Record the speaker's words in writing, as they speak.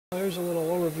Here's a little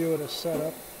overview of the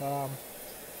setup.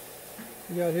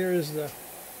 You got here is the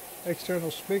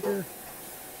external speaker,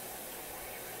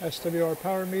 SWR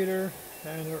power meter,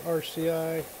 and your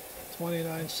RCI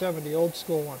 2970, old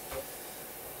school one.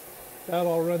 That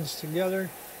all runs together.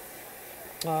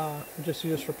 Just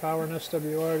used for power and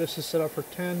SWR. This is set up for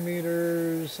 10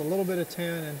 meters, a little bit of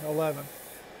 10 and 11.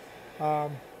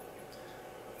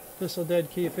 This will dead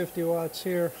key 50 watts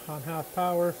here on half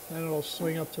power, and it'll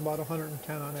swing up to about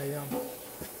 110 on AM.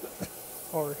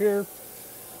 Over here,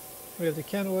 we have the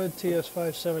Kenwood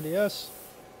TS570S.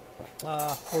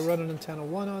 We're running antenna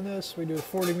 1 on this. We do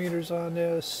 40 meters on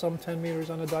this, some 10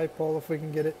 meters on the dipole if we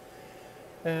can get it,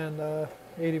 and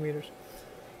 80 meters.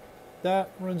 That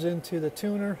runs into the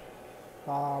tuner.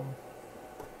 The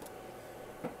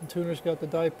tuner's got the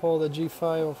dipole, the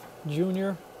G5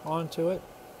 Junior, onto it.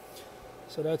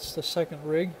 So that's the second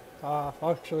rig.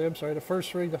 Actually, I'm sorry, the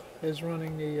first rig is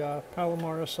running the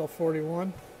Palomar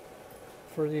SL41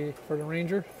 for the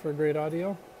Ranger for great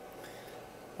audio.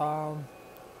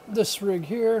 This rig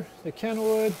here, the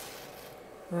Kenwood,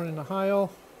 running the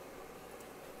Heil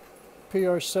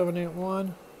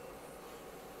PR781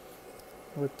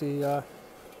 with the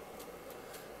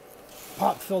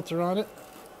pop filter on it.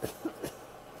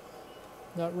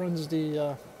 That runs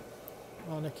the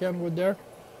on the Kenwood there.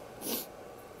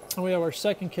 And we have our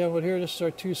second Kenwood here. This is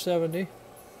our 270,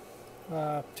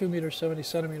 2 meter 70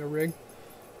 centimeter rig.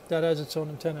 That has its own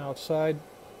antenna outside,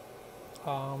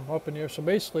 up in here. So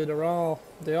basically, they all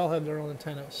have their own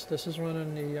antennas. This is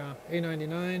running the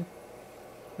A99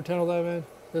 for 1011.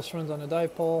 This runs on the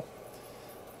dipole,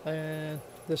 and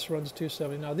this runs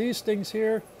 270. Now these things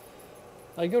here,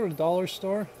 I go to the dollar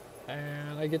store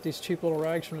and I get these cheap little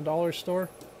rags from the dollar store,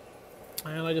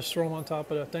 and I just throw them on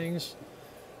top of the things.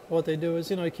 What they do is,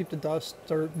 you know, you keep the dust,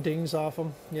 dirt, dings off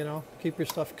them, you know, keep your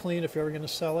stuff clean if you're ever going to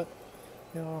sell it,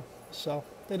 you know, so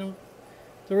they don't,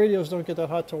 the radios don't get that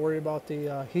hot to worry about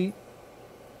the heat,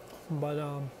 but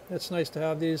it's nice to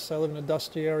have these. I live in a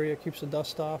dusty area. It keeps the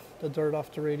dust off, the dirt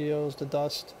off the radios, the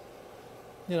dust,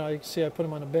 you know. You can see I put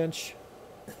them on a bench.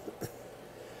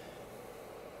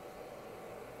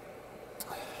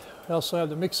 I also have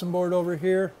the mixing board over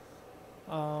here.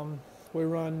 We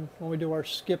run, when we do our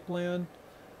skip land,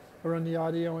 we run the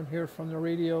audio in here from the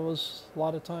radios a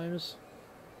lot of times,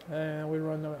 and we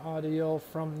run the audio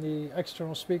from the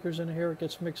external speakers in here. It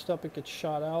gets mixed up, it gets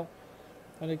shot out,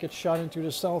 and it gets shot into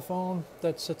the cell phone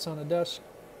that sits on a desk,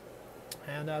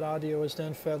 and that audio is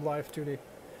then fed live through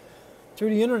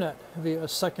the internet via a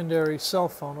secondary cell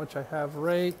phone, which I have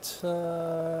right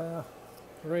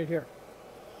here.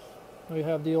 We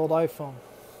have the old iPhone,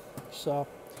 so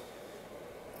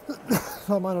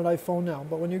I'm on an iPhone now,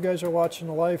 but when you guys are watching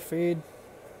the live feed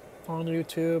on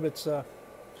YouTube, it's a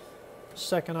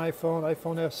second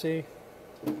iPhone SE,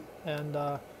 and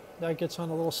that gets on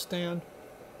a little stand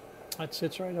that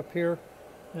sits right up here,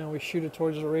 and we shoot it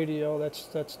towards the radio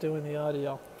that's doing the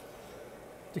audio.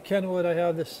 The Kenwood,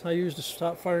 I use the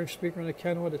stop firing speaker on the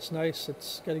Kenwood. It's nice,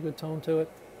 it's got a good tone to it.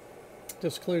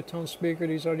 This clear tone speaker,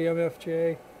 these are the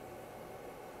MFJ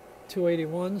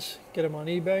 281s. Get them on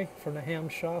eBay from the Ham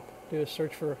Shop. Do a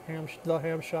search for the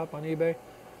Ham Shop on eBay.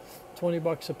 20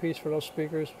 bucks a piece for those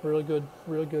speakers. Really good,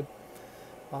 real good.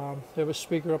 They have a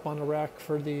speaker up on the rack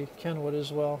for the Kenwood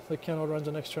as well. The Kenwood runs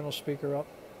an external speaker up.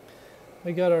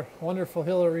 We got our wonderful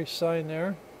Hillary sign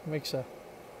there. Makes a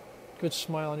good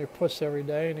smile on your puss every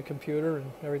day, and the computer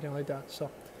and everything like that.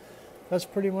 So that's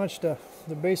pretty much the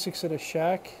basics of the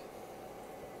shack.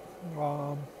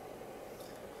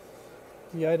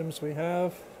 The items we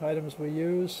have, items we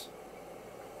use,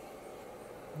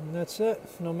 and that's it.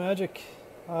 No magic.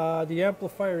 The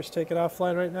amplifier is taken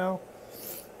offline right now.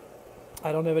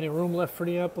 I don't have any room left for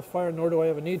the amplifier, nor do I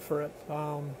have a need for it.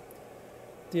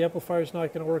 The amplifier is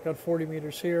not going to work on 40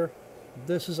 meters here.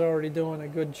 This is already doing a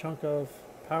good chunk of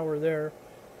power there,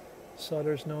 so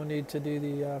there's no need to do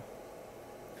the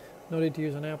no need to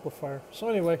use an amplifier. So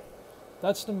anyway,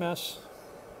 that's the mess.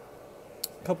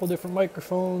 A couple different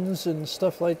microphones and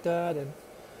stuff like that, and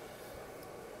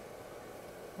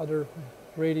other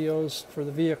radios for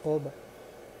the vehicle, but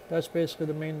that's basically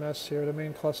the main mess here, the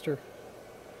main cluster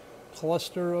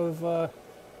of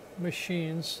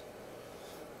machines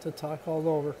to talk all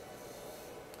over.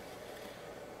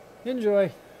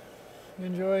 Enjoy,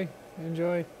 enjoy,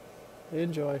 enjoy,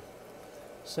 enjoy.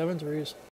 7 threes.